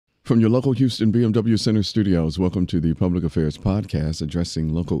From your local Houston BMW Center studios, welcome to the Public Affairs Podcast,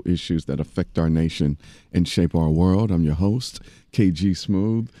 addressing local issues that affect our nation and shape our world. I'm your host, KG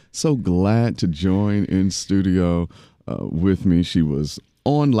Smooth. So glad to join in studio with me. She was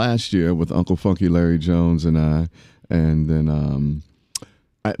on last year with Uncle Funky Larry Jones and I, and then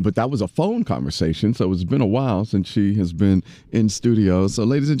but that was a phone conversation, so it's been a while since she has been in studio. So,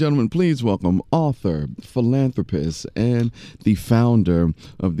 ladies and gentlemen, please welcome author, philanthropist, and the founder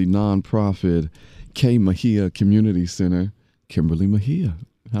of the nonprofit K. Mejia Community Center, Kimberly Mejia.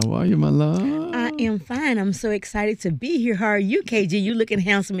 How are you, my love? I am fine. I'm so excited to be here. How are you, KG? You looking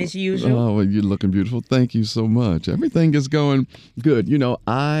handsome as usual. Oh, well, you're looking beautiful. Thank you so much. Everything is going good. You know,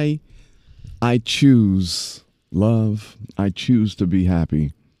 I choose love. I choose to be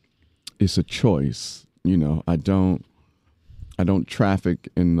happy. It's a choice. You know, I don't traffic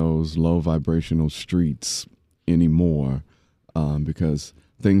in those low vibrational streets anymore because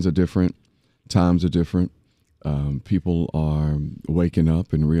things are different, times are different. People are waking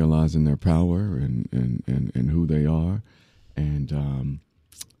up and realizing their power and who they are. And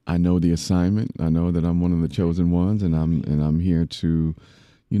I know the assignment. I know that I'm one of the chosen ones, and I'm here to,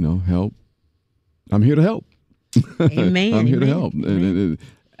 you know, help. I'm here to help. Amen. I'm here to Amen. help. And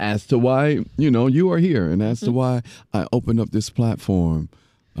as to why, you know, you are here, and as to why I opened up this platform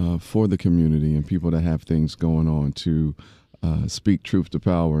for the community and people that have things going on to speak truth to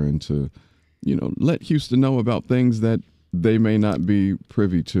power and to, you know, let Houston know about things that they may not be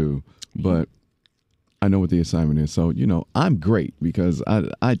privy to. But I know what the assignment is. So, you know, I'm great because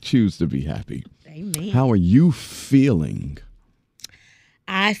I choose to be happy. Amen. How are you feeling?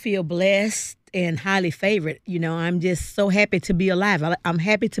 I feel blessed and highly favored. You know, I'm just so happy to be alive. I'm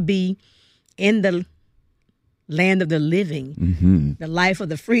happy to be in the land of the living, the life of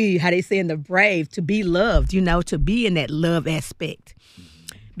the free, how they say in the brave, to be loved, you know, to be in that love aspect.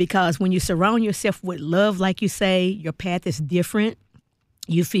 Because when you surround yourself with love, like you say, your path is different.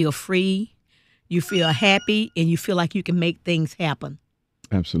 You feel free, you feel happy, and you feel like you can make things happen.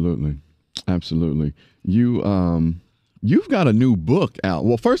 Absolutely. Absolutely. You've got a new book out.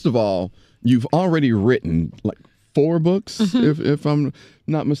 Well, first of all, you've already written like 4 books, if I'm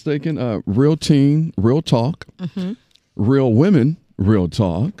not mistaken. Real Teen, Real Talk, Real Women, Real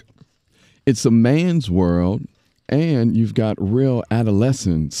Talk. It's a Man's World, and you've got Real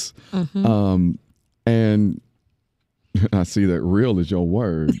Adolescence. And I see that real is your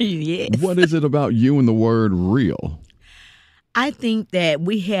word. Yes. What is it about you and the word real? I think that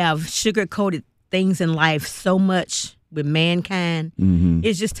we have sugar-coated things in life so much with mankind.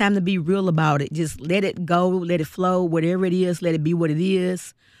 It's just time to be real about it. Just let it go, let it flow, whatever it is, let it be what it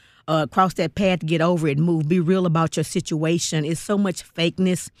is. Cross that path, get over it, move. Be real about your situation. It's so much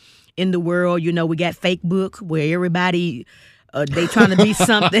fakeness in the world. You know, we got fake book where everybody, they trying to be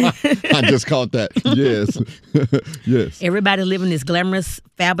something. I just caught that. Yes. Yes. Everybody living this glamorous,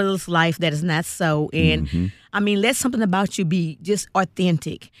 fabulous life that is not so. And I mean, let something about you be just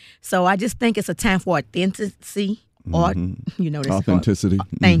authentic. So I just think it's a time for authenticity. You know, that's authenticity.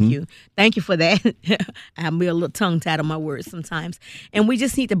 Thank you. Thank you for that. I'm be a little tongue-tied on my words sometimes. And we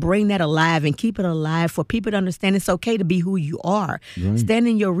just need to bring that alive and keep it alive for people to understand it's okay to be who you are. Right. Stand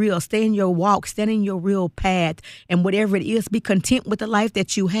in your real, stay in your walk, stand in your real path, and whatever it is, be content with the life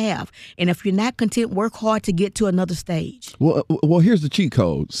that you have. And if you're not content, work hard to get to another stage. Well, here's the cheat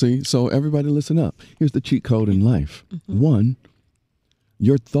code. See, so everybody listen up. Here's the cheat code in life. 1,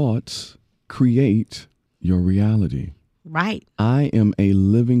 your thoughts create your reality. Right. I am a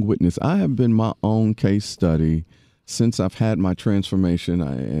living witness. I have been my own case study since I've had my transformation,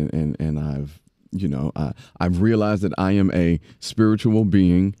 and I've, you know, I've realized that I am a spiritual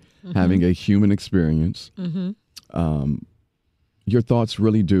being having a human experience. Your thoughts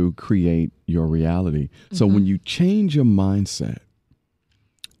really do create your reality. So when you change your mindset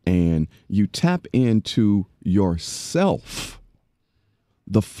and you tap into yourself,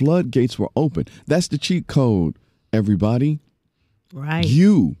 the floodgates were open. That's the cheat code, everybody. Right.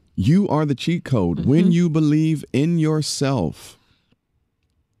 You are the cheat code. When you believe in yourself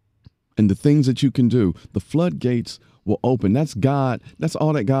and the things that you can do, the floodgates will open. That's God. That's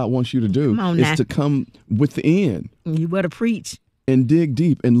all that God wants you to do is to come within. You better preach. And dig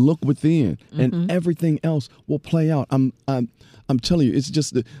deep and look within, and everything else will play out. I'm telling you, it's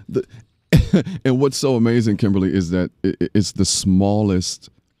just the and what's so amazing, Kimberly, is that it's the smallest,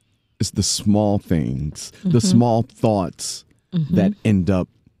 it's the small things, the small thoughts that end up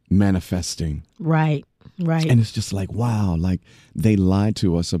manifesting. Right. And it's just like, wow, like they lied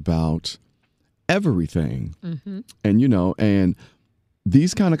to us about everything. And, you know, and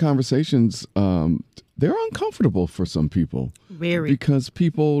these kind of conversations, they're uncomfortable for some people. Very. Because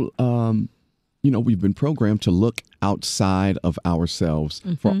people, we've been programmed to look outside of ourselves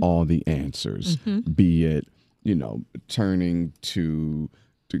for all the answers, be it, turning to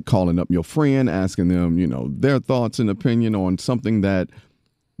calling up your friend, asking them, their thoughts and opinion on something that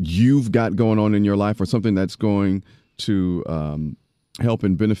you've got going on in your life or something that's going to help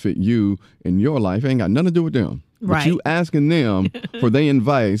and benefit you in your life. It ain't got nothing to do with them. Right. But you asking them for their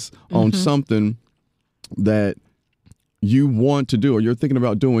advice on something that you want to do or you're thinking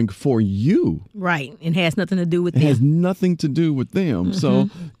about doing for you. Right. It has nothing to do with It them. has nothing to do with them. So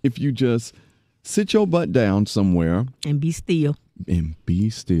if you just sit your butt down somewhere And be still.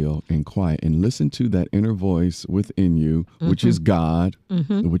 And quiet and listen to that inner voice within you, which is God,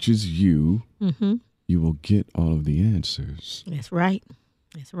 which is you, you will get all of the answers. That's right.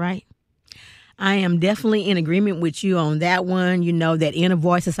 That's right. I am definitely in agreement with you on that one. That inner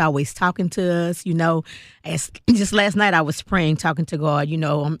voice is always talking to us. As just last night I was praying, talking to God.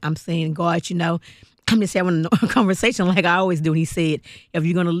 I'm saying, God, I'm just having a conversation like I always do. He said, if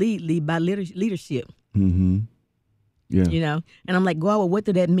you're going to lead by leadership. Mm-hmm. Yeah. And I'm like, God, well, what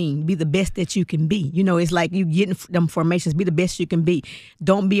does that mean? Be the best that you can be. It's like you getting them formations. Be the best you can be.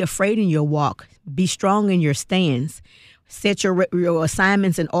 Don't be afraid in your walk. Be strong in your stance. Set your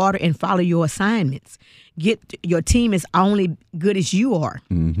assignments in order and follow your assignments. Your team is only good as you are.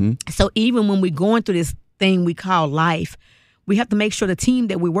 So even when we're going through this thing we call life, we have to make sure the team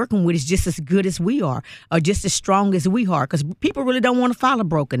that we're working with is just as good as we are or just as strong as we are, because people really don't want to follow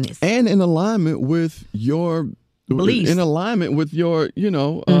brokenness. And in alignment with your beliefs. In alignment with your,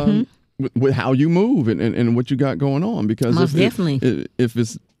 with how you move and what you got going on. Because Most definitely.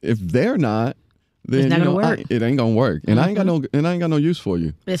 If they're not, then it's not gonna work. It ain't gonna work, and I ain't got no use for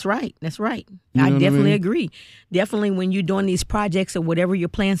you. That's right. That's right. You know I what definitely I mean? agree. Definitely, when you're doing these projects or whatever your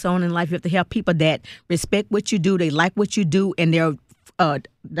plans on in life, you have to have people that respect what you do, they like what you do, and they're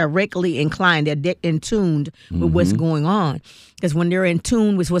directly inclined. They're in tuned with what's going on. Because when they're in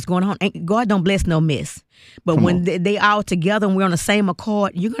tune with what's going on, God don't bless no mess. But when they all together and we're on the same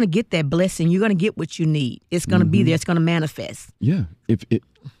accord, you're going to get that blessing. You're going to get what you need. It's going to be there. It's going to manifest. Yeah.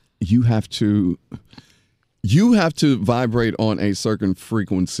 You have to vibrate on a certain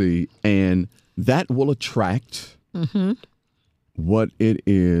frequency, and that will attract what it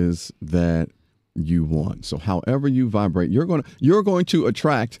is that you want. So however you vibrate, you're going to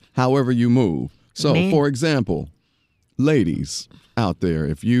attract however you move. So for example, ladies out there,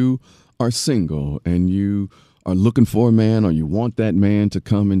 if you are single and you are looking for a man, or you want that man to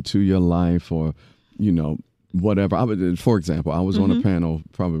come into your life, or whatever. For example, I was on a panel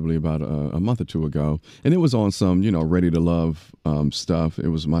probably about a month or two ago, and it was on some, Ready to Love stuff. It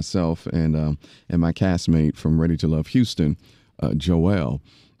was myself and my castmate from Ready to Love Houston, Joelle,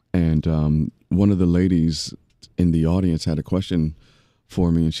 and one of the ladies in the audience had a question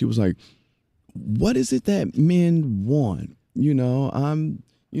for me, and she was like, "What is it that men want? I'm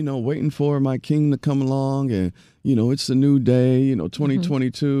waiting for my king to come along, and it's a new day,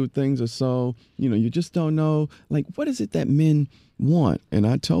 2022, things are so, you just don't know, like, what is it that men want?" And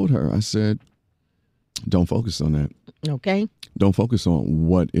I told her, I said, don't focus on that. Okay. Don't focus on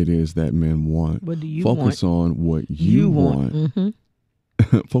what it is that men want. What do you want? Focus on what you want.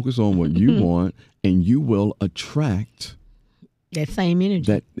 Focus on what you want, and you will attract that same energy.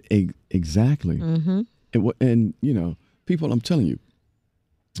 That exactly. And people, I'm telling you,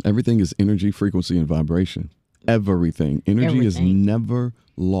 everything is energy, frequency, and vibration. Everything. Energy is never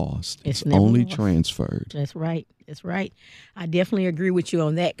lost. It's never only lost. Transferred. That's right. That's right. I definitely agree with you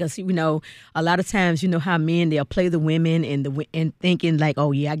on that, because a lot of times how men, they'll play the women and thinking like,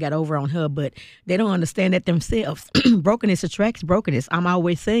 oh yeah, I got over on her, but they don't understand that themselves. Brokenness attracts brokenness. I'm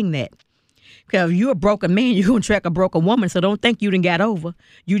always saying that. Because if you're a broken man, you're going to attract a broken woman. So don't think you done got over.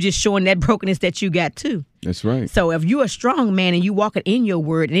 You just showing that brokenness that you got too. That's right. So if you're a strong man and you walking in your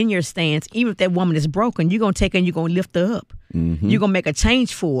word and in your stance, even if that woman is broken, you're going to take her and you're going to lift her up. You're going to make a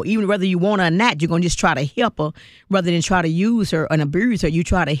change for her. Even whether you want her or not, you're going to just try to help her rather than try to use her and abuse her. You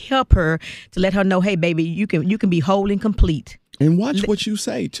try to help her to let her know, hey, baby, you can be whole and complete. And watch what you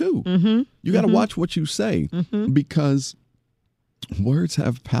say too. You got to watch what you say, because words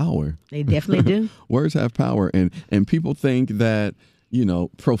have power. They definitely do. Words have power. And people think that,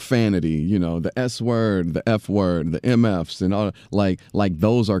 profanity, the S word, the F word, the MFs, and all, like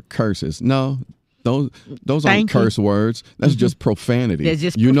those are curses. No, those aren't curse words. That's just profanity. That's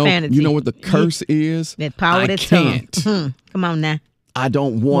just profanity. You know what the curse is? That power that can't. Come on now. I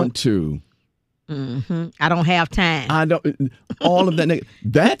don't want to. I don't have time. I don't. All of that.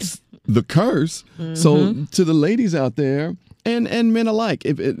 That's the curse. So to the ladies out there, And men alike,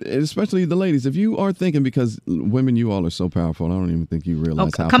 especially the ladies, if you are thinking, because women, you all are so powerful, I don't even think you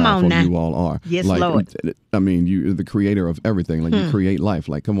realize how powerful you all are. Yes, like, Lord. I mean, you're the creator of everything. Like you create life.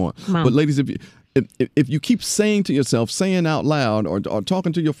 Like, come on. But ladies, if you keep saying to yourself, saying out loud, or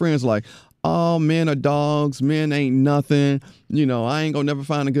talking to your friends like, oh, men are dogs, men ain't nothing, I ain't gonna never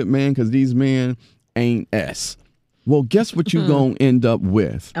find a good man because these men ain't S. Well, guess what you gonna end up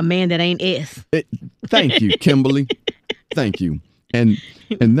with? A man that ain't S. Thank you, Kimberly. Thank you. And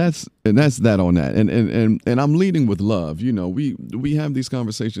that's that on that. And I'm leading with love. We have these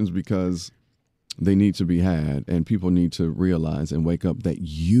conversations because they need to be had, and people need to realize and wake up that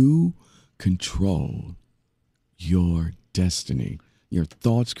you control your destiny. Your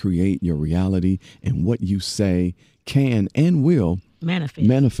thoughts create your reality, and what you say can and will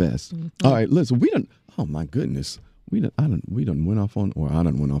manifest. Mm-hmm. All right, listen, we done. Oh my goodness, we done went off on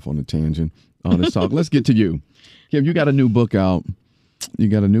a tangent. All this talk. Let's get to you. Kim, you got a new book out. You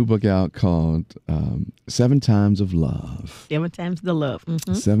got a new book out called 7 Times of Love. 7 Times the Love.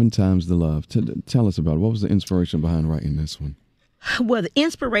 Mm-hmm. 7 Times the Love. Tell us about it. What was the inspiration behind writing this one? Well, the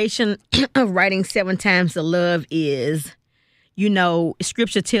inspiration of writing 7 Times the Love is,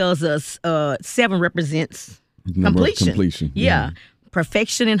 Scripture tells us 7 represents completion. Yeah.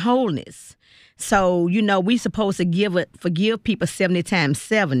 Perfection and wholeness. So, we supposed to forgive people 70 times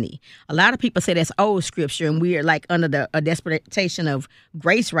 70. A lot of people say that's old scripture, and we're like under a desperation of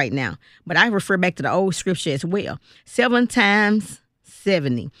grace right now. But I refer back to the old scripture as well. 7 times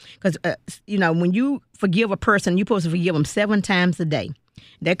 70. Because, when you forgive a person, you're supposed to forgive them 7 times a day.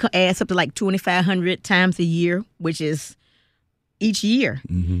 That adds up to like 2,500 times a year, which is each year.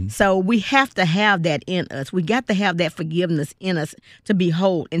 Mm-hmm. So we have to have that in us. We got to have that forgiveness in us to be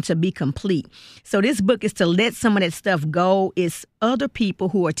whole and to be complete. So this book is to let some of that stuff go. It's other people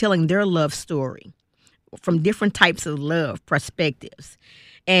who are telling their love story from different types of love perspectives.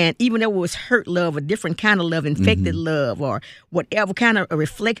 And even though it was hurt love, a different kind of love, infected love, or whatever kind of a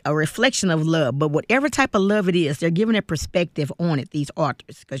reflection of love, but whatever type of love it is, they're giving a perspective on it, these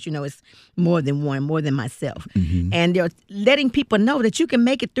authors, because, it's more than one, more than myself. Mm-hmm. And they're letting people know that you can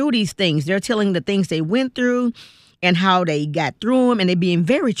make it through these things. They're telling the things they went through and how they got through them, and they're being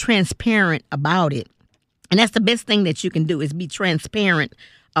very transparent about it. And that's the best thing that you can do, is be transparent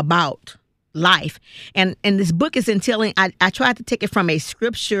about life. And this book is telling, I tried to take it from a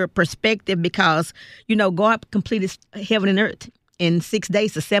scripture perspective because, God completed heaven and earth in 6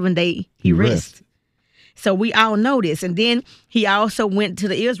 days. The 7th day he rested. So we all know this. And then he also went to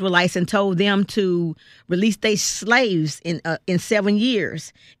the Israelites and told them to release their slaves in 7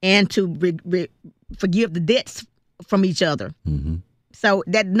 years and to forgive the debts from each other. Mm-hmm. So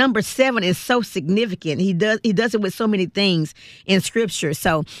that number 7 is so significant. He does it with so many things in Scripture.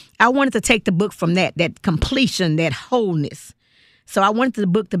 So I wanted to take the book from that completion, that wholeness. So I wanted the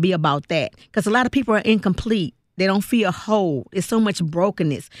book to be about that, because a lot of people are incomplete. They don't feel whole. There's so much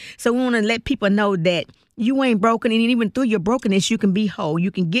brokenness. So we want to let people know that you ain't broken, and even through your brokenness, you can be whole.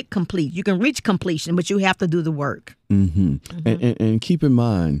 You can get complete. You can reach completion, but you have to do the work. Mm-hmm. Mm-hmm. And keep in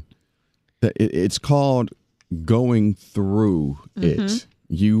mind that it's called going through it.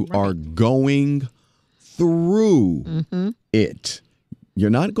 You are going through it. You're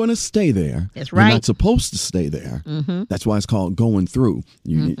not going to stay there. That's right. You're not supposed to stay there. That's why it's called going through.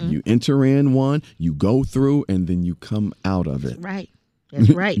 You enter in one, you go through, and then you come out of it. Right. That's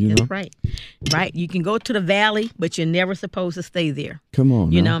right. That's right. Right. You can go to the valley, but you're never supposed to stay there. Come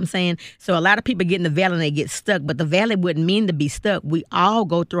on. You know what I'm saying? So a lot of people get in the valley and they get stuck, but the valley wouldn't mean to be stuck. We all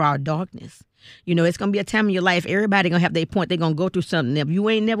go through our darkness. It's going to be a time in your life, everybody going to have their point. They're going to go through something. If you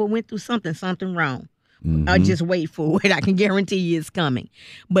ain't never went through something wrong. Or just wait for it. I can guarantee you it's coming.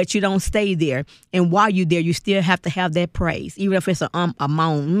 But you don't stay there. And while you're there, you still have to have that praise. Even if it's a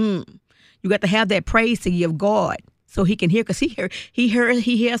moan. You got to have that praise to give God so he can hear. Because he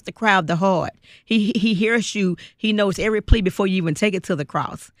hears the cry of the heart. He hears you. He knows every plea before you even take it to the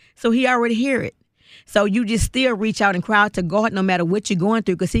cross. So he already hear it. So you just still reach out and cry out to God no matter what you're going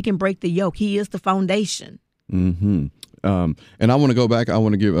through, because he can break the yoke. He is the foundation. Mm-hmm. And I want to go back. I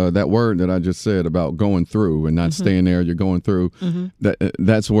want to give that word that I just said about going through and not staying there. You're going through.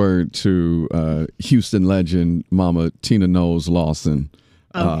 That's word to Houston legend Mama Tina Knowles Lawson.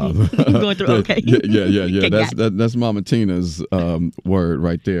 Going through. Okay. Yeah. That's Mama Tina's word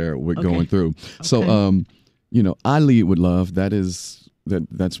right there with going through. So I lead with love.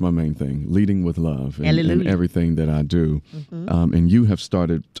 That's my main thing, leading with love in everything that I do. And you have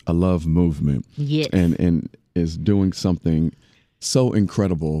started a love movement. Yes. And is doing something so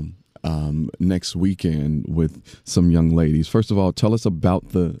incredible next weekend with some young ladies. First of all, tell us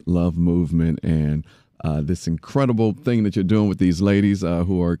about the love movement and this incredible thing that you're doing with these ladies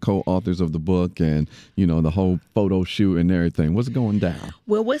who are co-authors of the book, and the whole photo shoot and everything. What's going down?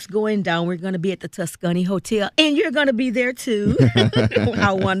 Well, what's going down? We're going to be at the Tuscany Hotel, and you're going to be there too.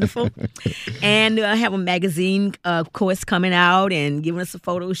 How wonderful! And I have a magazine, of course, coming out and giving us a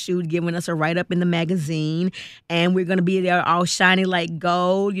photo shoot, giving us a write-up in the magazine, and we're going to be there all shiny like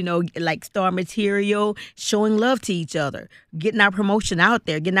gold, like star material, showing love to each other, getting our promotion out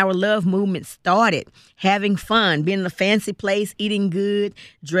there, getting our love movement started, having fun, being in a fancy place, eating good,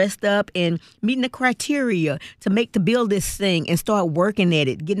 dressed up, and meeting the criteria to build this thing and start working at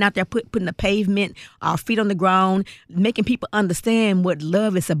it, getting out there, putting the pavement, our feet on the ground, making people understand what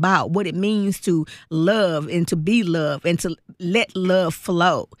love is about, what it means to love and to be loved and to let love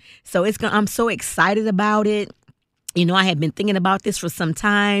flow. So I'm so excited about it. I had been thinking about this for some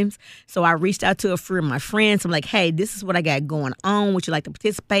time, so I reached out to a few of my friends. I'm like, hey, this is what I got going on. Would you like to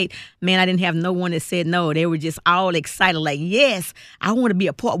participate? Man, I didn't have no one that said no. They were just all excited, like, yes, I want to be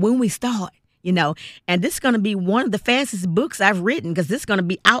a part when we start, And this is going to be one of the fastest books I've written because this is going to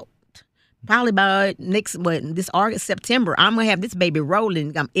be out probably by this August, September. I'm going to have this baby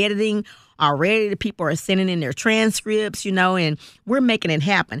rolling. I'm editing already. The people are sending in their transcripts, and we're making it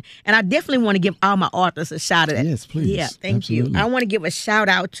happen. And I definitely want to give all my authors a shout out. Yes, please. Yeah, thank Absolutely. you. I want to give a shout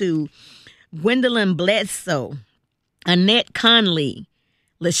out to Gwendolyn Bledsoe, Annette Conley,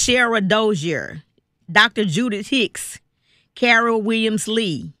 LaShera Dozier, Dr. Judith Hicks, Carol Williams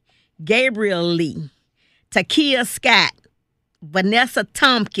Lee, Gabriel Lee, Takia Scott, Vanessa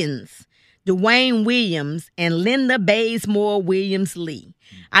Tompkins, Dwayne Williams, and Linda Bazemore Williams Lee.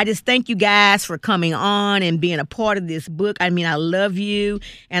 I just thank you guys for coming on and being a part of this book. I mean, I love you,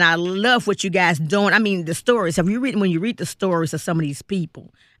 and I love what you guys doing. I mean, the stories. When you read the stories of some of these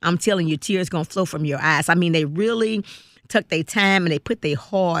people, I'm telling you, tears going to flow from your eyes. I mean, they really took their time and they put their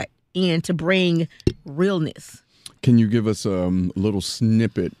heart in to bring realness. Can you give us a little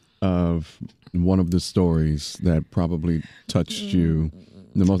snippet of one of the stories that probably touched you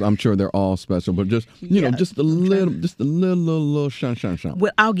the most? I'm sure they're all special, but just just a little shine.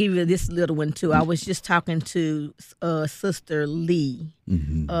 Well, I'll give you this little one too. I was just talking to Sister Lee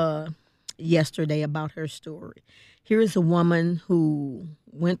yesterday about her story. Here is a woman who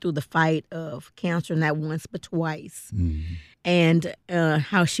went through the fight of cancer not once but twice. And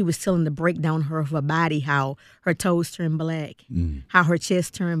how she was telling the breakdown of her body, how her toes turned black, how her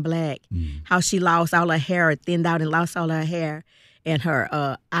chest turned black, how she lost all her hair, thinned out and lost all her hair, and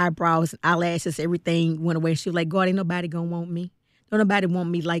her eyebrows, eyelashes, everything went away. She was like, God, ain't nobody gonna want me. Don't nobody want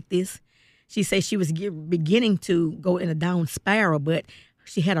me like this. She said she was beginning to go in a down spiral, but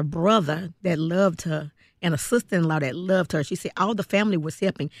she had a brother that loved her and a sister-in-law that loved her. She said all the family was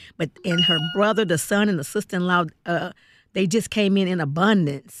helping, and her brother, the son, and the sister-in-law, they just came in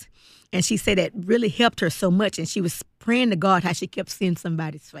abundance. And she said that really helped her so much. And she was praying to God how she kept seeing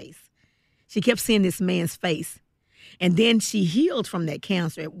somebody's face. She kept seeing this man's face. And then she healed from that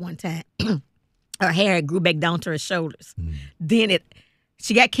cancer at one time. Her hair grew back down to her shoulders. Then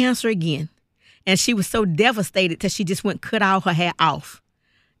she got cancer again. And she was so devastated that she just cut all her hair off.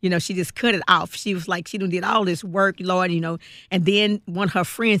 She just cut it off. She was like, she did all this work, Lord, And then one of her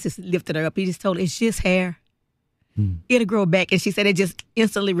friends just lifted her up. He just told her, it's just hair. It'll grow back. And she said it just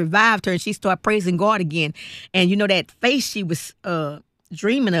instantly revived her, and she started praising God again. And that face she was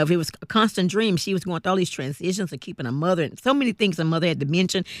dreaming of, it was a constant dream. She was going through all these transitions and keeping her mother, and so many things. Her mother had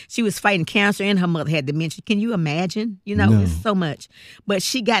dementia. She was fighting cancer, and her mother had dementia. Can you imagine? No. It's so much. But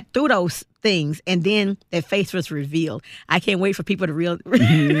she got through those things, and then that face was revealed. I can't wait for people to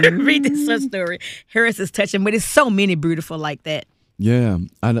read this story. Hers is touching, but it's so many beautiful like that. Yeah,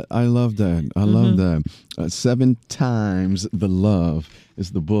 I love that. I love that. 7 Times the Love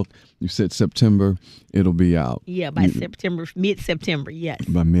is the book. You said September, it'll be out. Yeah, by September, mid-September, yes.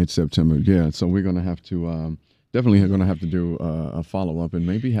 By mid-September, yeah. So we're going to have to, definitely going to have to do a follow-up and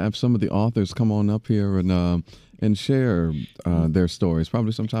maybe have some of the authors come on up here and share their stories,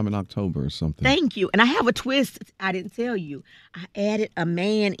 probably sometime in October or something. Thank you. And I have a twist I didn't tell you. I added a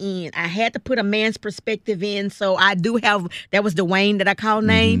man in. I had to put a man's perspective in, so I do have, that was Dwayne that I called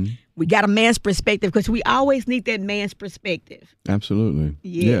name. We got a man's perspective because we always need that man's perspective. Absolutely.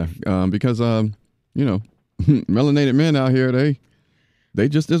 Yes. Yeah, because, melanated men out here, they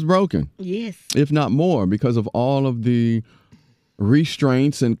just as broken. Yes. If not more, because of all of the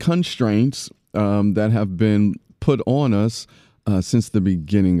restraints and constraints that have been put on us since the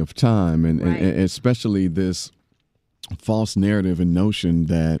beginning of time, and especially this false narrative and notion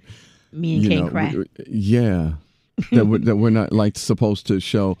that men can't cry. that we're not supposed to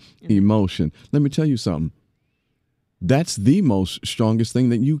show emotion. Let me tell you something. That's the most strongest thing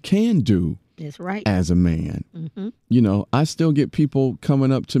that you can do That's right. as a man. Mm-hmm. You know, I still get people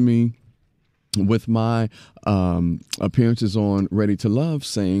coming up to me with my appearances on Ready to Love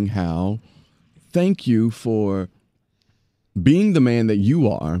saying how thank you for being the man that you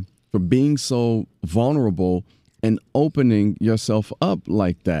are, for being so vulnerable and opening yourself up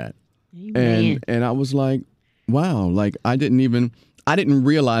like that. Amen. And I was like, wow, like I didn't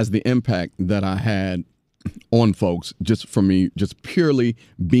realize the impact that I had on folks just from me just purely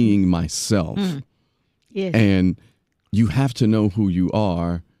being myself. Yes. And you have to know who you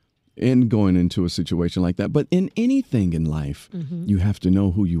are in going into a situation like that. But in anything in life, you have to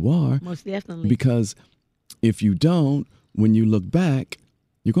know who you are. Most definitely. Because if you don't, when you look back,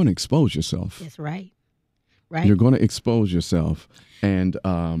 you're going to expose yourself. That's right. Right. You're going to expose yourself. And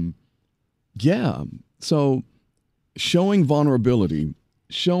so showing vulnerability,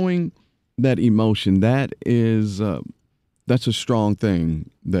 showing that emotion, that's a strong thing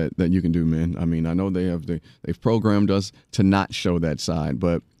that you can do, man. I mean, I know they've programmed us to not show that side,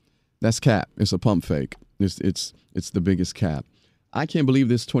 but that's cap. It's a pump fake. It's the biggest cap. I can't believe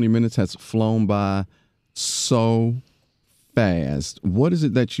this 20 minutes has flown by so fast. What is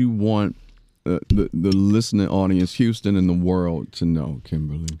it that you want the listening audience, Houston, and the world to know,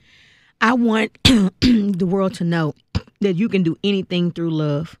 Kimberly? I want the world to know that you can do anything through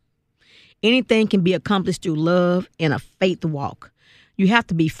love. Anything can be accomplished through love and a faith walk. You have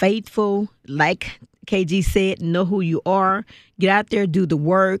to be faithful, like KG said, know who you are, get out there, do the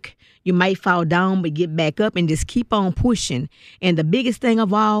work. You might fall down, but get back up and just keep on pushing. And the biggest thing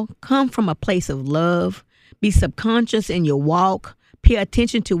of all, come from a place of love. Be subconscious in your walk. Pay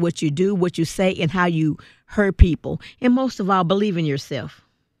attention to what you do, what you say, and how you hurt people. And most of all, believe in yourself.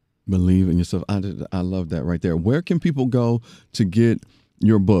 Believe in yourself. I love that right there. Where can people go to get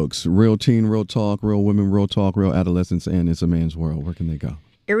your books? Real Teen, Real Talk, Real Women, Real Talk, Real Adolescence, and It's a Man's World. Where can they go?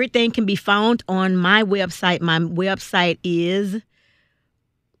 Everything can be found on my website. My website is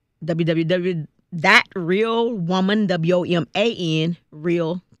www.realwoman, WOMAN,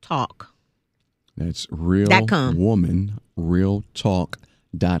 Real Talk. That's realwoman,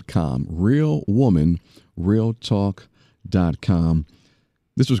 realtalk.com. Realwoman, realtalk.com.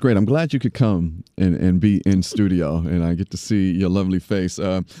 This was great. I'm glad you could come and be in studio, and I get to see your lovely face.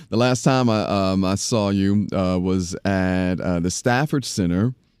 The last time I saw you was at the Stafford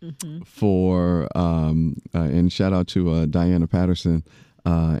Center for, and shout out to Diana Patterson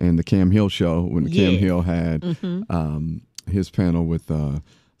and the Cam Hill Show, when Cam Hill had his panel with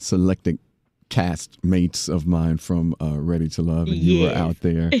selected cast mates of mine from Ready to Love, and you were out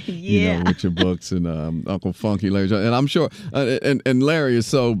there, you know, with your books, and Uncle Funky, Larry Johnson. And I'm sure, and Larry is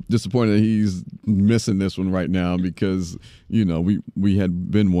so disappointed that he's missing this one right now, because, you know, we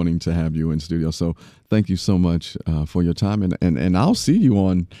had been wanting to have you in studio. So thank you so much for your time, and I'll see you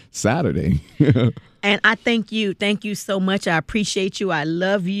on Saturday. And I thank you. Thank you so much. I appreciate you. I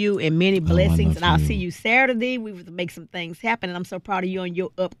love you, and many blessings. And I'll see you Saturday. We will make some things happen. And I'm so proud of you on your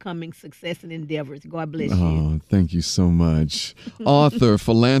upcoming success and endeavors. God bless you. Oh, thank you so much. Author,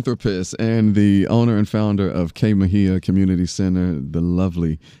 philanthropist, and the owner and founder of K. Mejia Community Center, the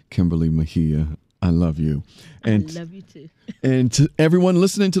lovely Kimberly Mejia. I love you. And I love you too. And to everyone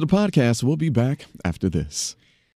listening to the podcast, we'll be back after this.